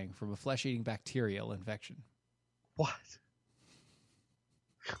dying from a flesh-eating bacterial infection. What?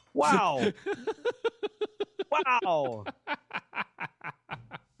 Wow. Wow.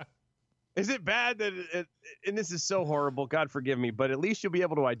 Is it bad that and this is so horrible, God forgive me, but at least you'll be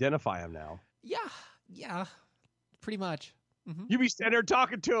able to identify him now. Yeah, pretty much. Mm-hmm. You be standing there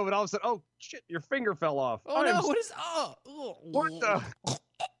talking to him, and all of a sudden, oh shit, your finger fell off. Oh no! What is? What the?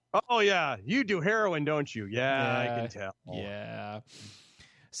 Oh, yeah. You do heroin, don't you? Yeah, I can tell. Yeah.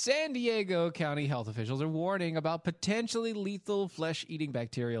 San Diego County health officials are warning about potentially lethal flesh-eating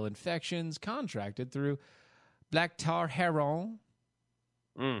bacterial infections contracted through black tar heron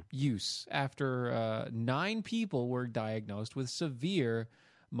use after 9 people were diagnosed with severe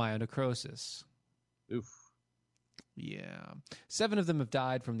myonecrosis. Oof. Yeah. 7 of them have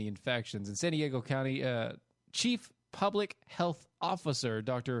died from the infections. And San Diego County Chief Public Health Officer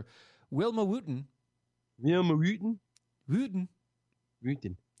Dr. Wilma Wooten. Wooten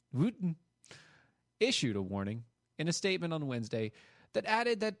issued a warning in a statement on Wednesday that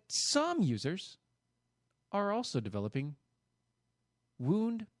added that some users are also developing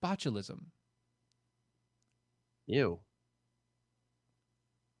wound botulism. Ew.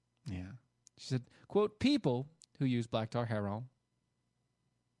 Yeah. She said, quote, people who use black tar heron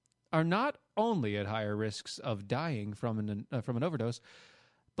are not only at higher risks of dying from an overdose,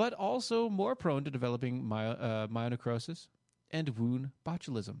 but also more prone to developing myonecrosis and wound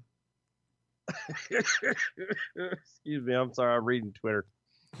botulism. Excuse me, I'm sorry, I'm reading Twitter.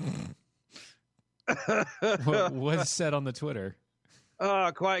 What's said on the Twitter?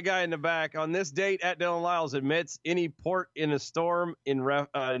 Quiet guy in the back. On this date, at Dylan Lyles admits any port in a storm in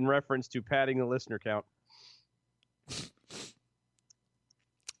reference to padding the listener count.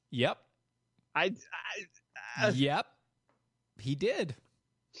 Yep. Yep. He did.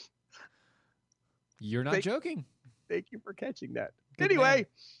 You're not joking. Thank you for catching that. Good Anyway. man.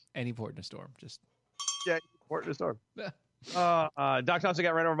 Any port in a storm. Port in a storm. Doc Thompson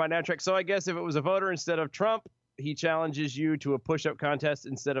got ran over by Natrix. So I guess if it was a voter instead of Trump, he challenges you to a push-up contest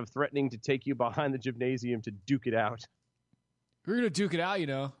instead of threatening to take you behind the gymnasium to duke it out. We're going to duke it out, you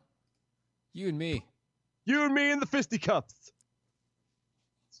know. You and me. You and me in the fisticuffs.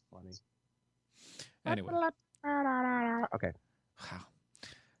 It's funny. Anyway. Okay. Wow.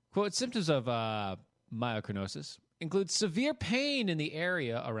 Quote, symptoms of myocronosis include severe pain in the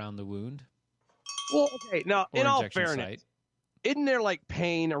area around the wound. Well, okay. Now, Or in all injection fairness, site. isn't there like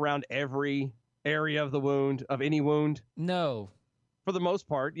pain around every area of the wound, of any wound? No. For the most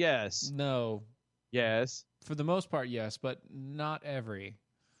part, yes. No. Yes. For the most part, yes, but not every.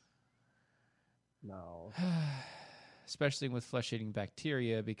 No. Especially with flesh-eating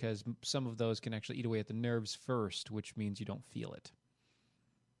bacteria, because some of those can actually eat away at the nerves first, which means you don't feel it.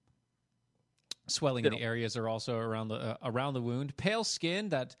 Swelling in the areas are also around the wound. Pale skin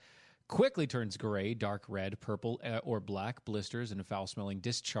that quickly turns gray, dark red, purple, or black, blisters, and a foul-smelling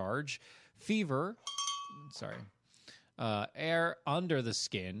discharge. Fever, air under the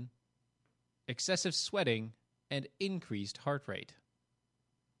skin, excessive sweating, and increased heart rate.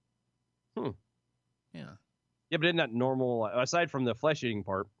 Yeah. Yeah, but isn't that normal, aside from the flesh-eating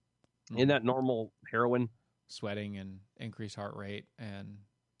part, isn't that normal heroin? Sweating and increased heart rate and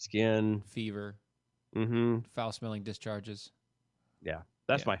skin, fever, foul-smelling discharges. Yeah,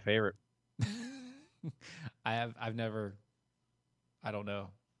 that's my favorite. I've never, I don't know.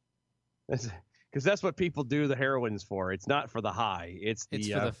 Because that's what people do the heroin's for. It's not for the high. It's for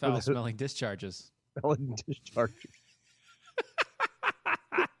the foul-smelling discharges. Smelling discharges.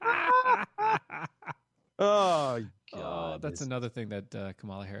 Oh, God. Oh, that's another thing that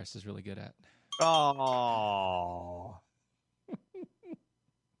Kamala Harris is really good at. Oh.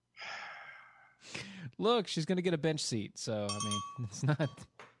 Look, she's going to get a bench seat. So, I mean, it's not. As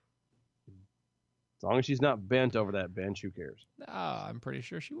long as she's not bent over that bench, who cares? Oh, I'm pretty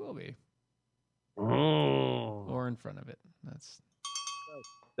sure she will be. Oh. Or in front of it. That's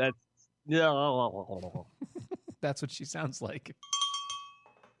no. That's what she sounds like.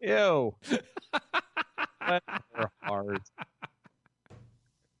 Ew. Hard.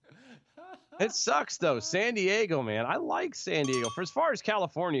 It sucks though. San Diego, man. I like San Diego. For as far as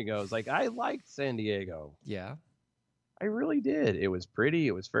California goes, like I liked San Diego. Yeah. I really did. It was pretty.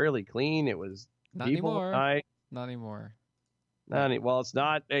 It was fairly clean. It was not people anymore. Night. Not anymore. Well, it's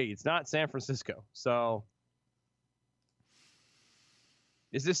not. Hey, it's not San Francisco. So,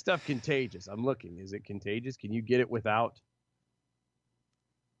 is this stuff contagious? I'm looking. Is it contagious? Can you get it without?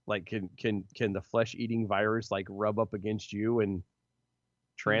 Like, can the flesh-eating virus like rub up against you and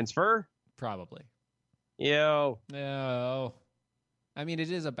transfer? Probably. No. I mean,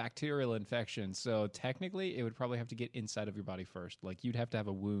 it is a bacterial infection, so technically it would probably have to get inside of your body first. Like, you'd have to have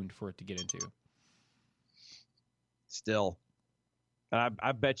a wound for it to get into. Still.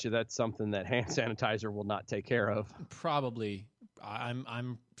 I bet you that's something that hand sanitizer will not take care of. Probably.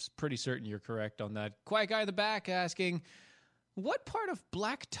 I'm pretty certain you're correct on that. Quiet guy in the back asking, what part of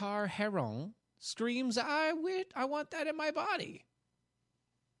black tar heron screams, I want that in my body?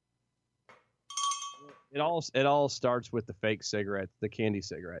 It all starts with the fake cigarettes, the candy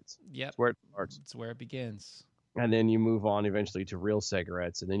cigarettes. Yep. That's where it starts. It's where it begins. And then you move on eventually to real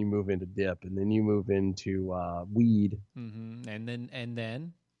cigarettes, and then you move into dip, and then you move into weed. Mm-hmm.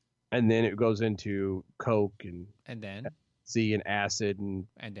 And then it goes into coke and then C and acid and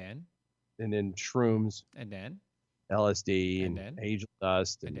then shrooms and then LSD and angel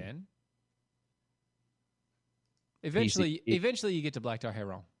dust and then eventually you get to black tar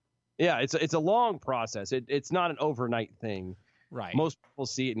heroin. Yeah, it's a long process. It's not an overnight thing. Right. Most people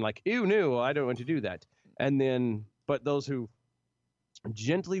see it and like, ew, no, I don't want to do that. And then, but those who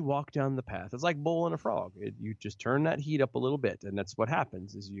gently walk down the path, it's like boiling a frog. You just turn that heat up a little bit, and that's what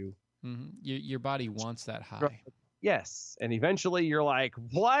happens is you. Mm-hmm. Your body wants that high. Yes, and eventually you're like,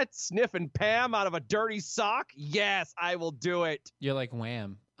 what? Sniffing Pam out of a dirty sock? Yes, I will do it. You're like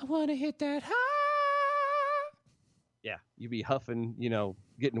Wham. I want to hit that high. Yeah, you be huffing,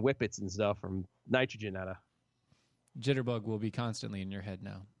 getting whippets and stuff from nitrogen out of. Jitterbug will be constantly in your head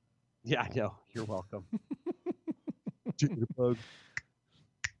now. Yeah, I know. You're welcome. Jitterbug.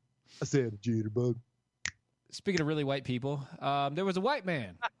 I said jitterbug. Speaking of really white people, there was a white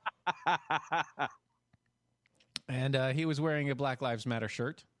man. And he was wearing a Black Lives Matter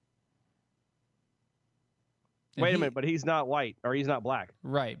shirt. And Wait a minute, but he's not white, or he's not black.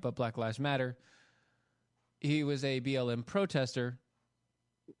 Right, but Black Lives Matter. He was a BLM protester.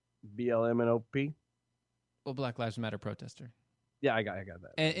 BLM and OP? Well, Black Lives Matter protester. Yeah, I got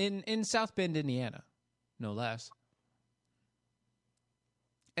that. And in South Bend, Indiana, no less.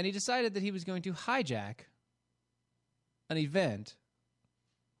 And he decided that he was going to hijack an event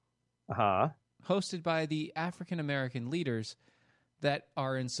hosted by the African American leaders that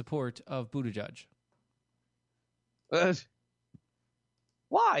are in support of Buttigieg.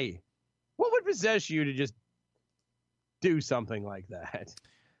 Why? What would possess you to just do something like that?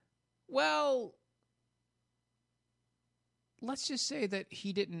 Well, let's just say that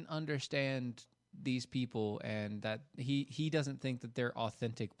he didn't understand these people and that he doesn't think that they're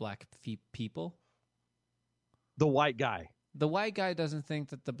authentic black people. The white guy. The white guy doesn't think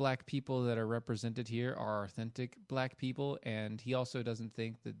that the black people that are represented here are authentic black people, and he also doesn't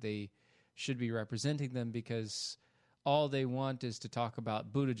think that they should be representing them because all they want is to talk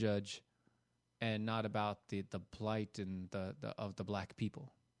about Buttigieg and not about the plight and of the black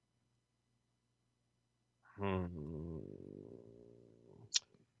people.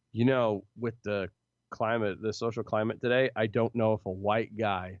 With the climate, the social climate today, I don't know if a white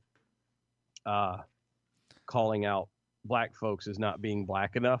guy calling out black folks as not being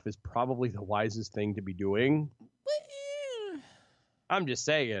black enough is probably the wisest thing to be doing. I'm just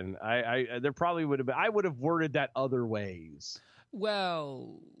saying, I there probably would have been. I would have worded that other ways.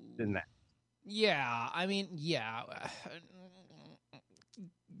 Well, than that. Yeah, I mean, yeah.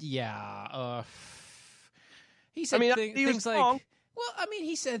 He said things like, wrong. Well, I mean,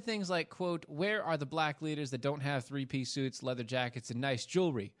 he said things like, quote, "Where are the black leaders that don't have three-piece suits, leather jackets, and nice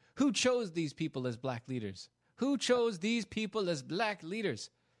jewelry? Who chose these people as black leaders? Who chose these people as black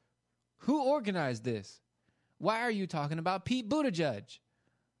leaders? Who organized this? Why are you talking about Pete Buttigieg?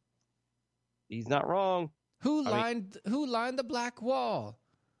 He's not wrong. Who lined the black wall?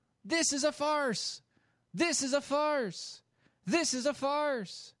 This is a farce. This is a farce. This is a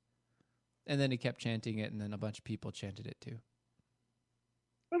farce." And then he kept chanting it, and then a bunch of people chanted it too.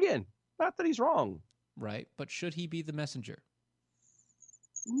 Again, not that he's wrong. Right, but should he be the messenger?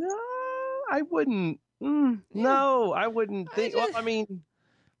 No, I wouldn't. No, I wouldn't think. Well, I mean,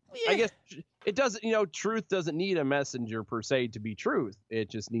 I guess it doesn't. Truth doesn't need a messenger per se to be truth. It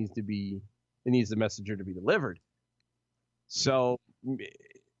just needs to be. It needs the messenger to be delivered. So,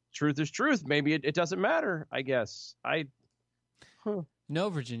 truth is truth. Maybe it doesn't matter. I guess No,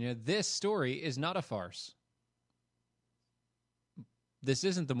 Virginia. This story is not a farce. This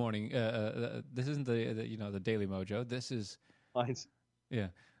isn't the morning. This isn't the Daily Mojo. This is lines. Yeah.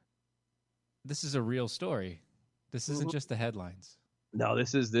 This is a real story. This isn't just the headlines. No,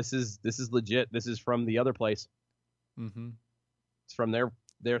 this is legit. This is from the other place. Mm-hmm. It's from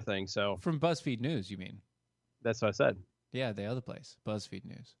their thing. So from BuzzFeed News, you mean? That's what I said. Yeah, the other place, BuzzFeed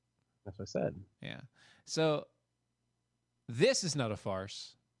News. That's what I said. Yeah. So this is not a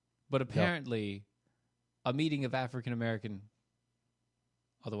farce, but apparently a meeting of African American,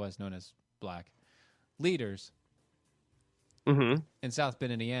 otherwise known as black, leaders in South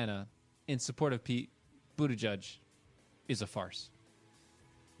Bend, Indiana, in support of Pete Buttigieg is a farce.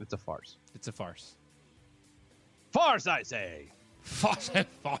 It's a farce. It's a farce. Farce, I say. Farce.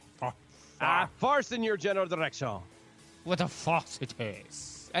 Farce in your general direction. What a farce it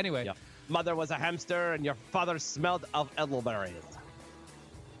is. Anyway. Your mother was a hamster and your father smelled of elderberries.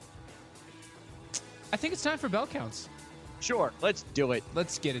 I think it's time for bell counts. Sure, let's do it.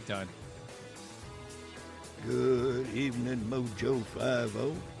 Let's get it done. Good evening, Mojo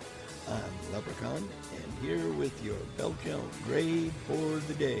 50. I'm Leprechaun, and here with your bell count grade for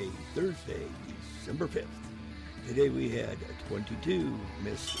the day, Thursday, December 5th. Today we had 22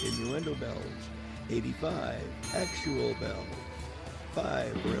 Miss Innuendo bells, 85 actual bells,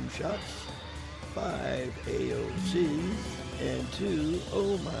 5 rim shots, 5 AOCs, and 2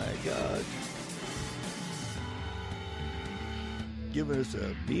 oh my god. Giving us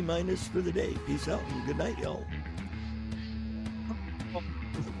a B- for the day. Peace out and good night, y'all.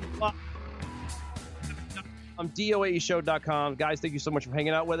 DOAEshow.com. Guys, thank you so much for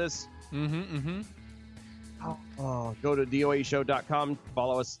hanging out with us. Go to DOAEshow.com.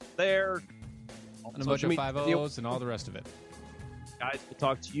 Follow us there. And the Mojo 50s and all the rest of it. Guys, we'll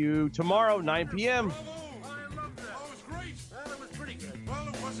talk to you tomorrow, 9 p.m. Well,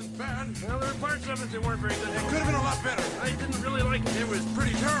 it wasn't bad. Well, there were parts of it that weren't very good. It could have been a lot better. I didn't really like it. It was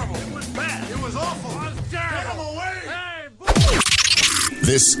pretty terrible. It was bad. It was awful. It was terrible. Get him away! Hey,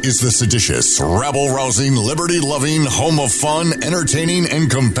 This is the seditious, rabble-rousing, liberty-loving, home of fun, entertaining, and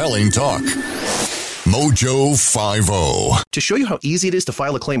compelling talk. Mojo 50. To show you how easy it is to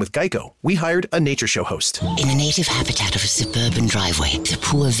file a claim with Geico, we hired a nature show host. In the native habitat of a suburban driveway, the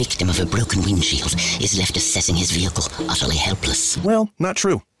poor victim of a broken windshield is left assessing his vehicle, utterly helpless. Well, not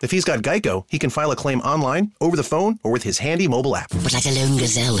true. If he's got Geico, he can file a claim online, over the phone, or with his handy mobile app. But like a lone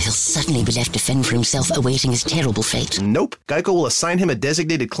gazelle, he'll suddenly be left to fend for himself, awaiting his terrible fate. Nope. Geico will assign him a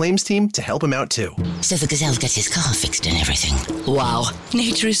designated claims team to help him out, too. So the gazelle gets his car fixed and everything. Wow,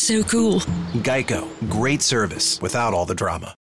 nature is so cool. Geico. Great service without all the drama.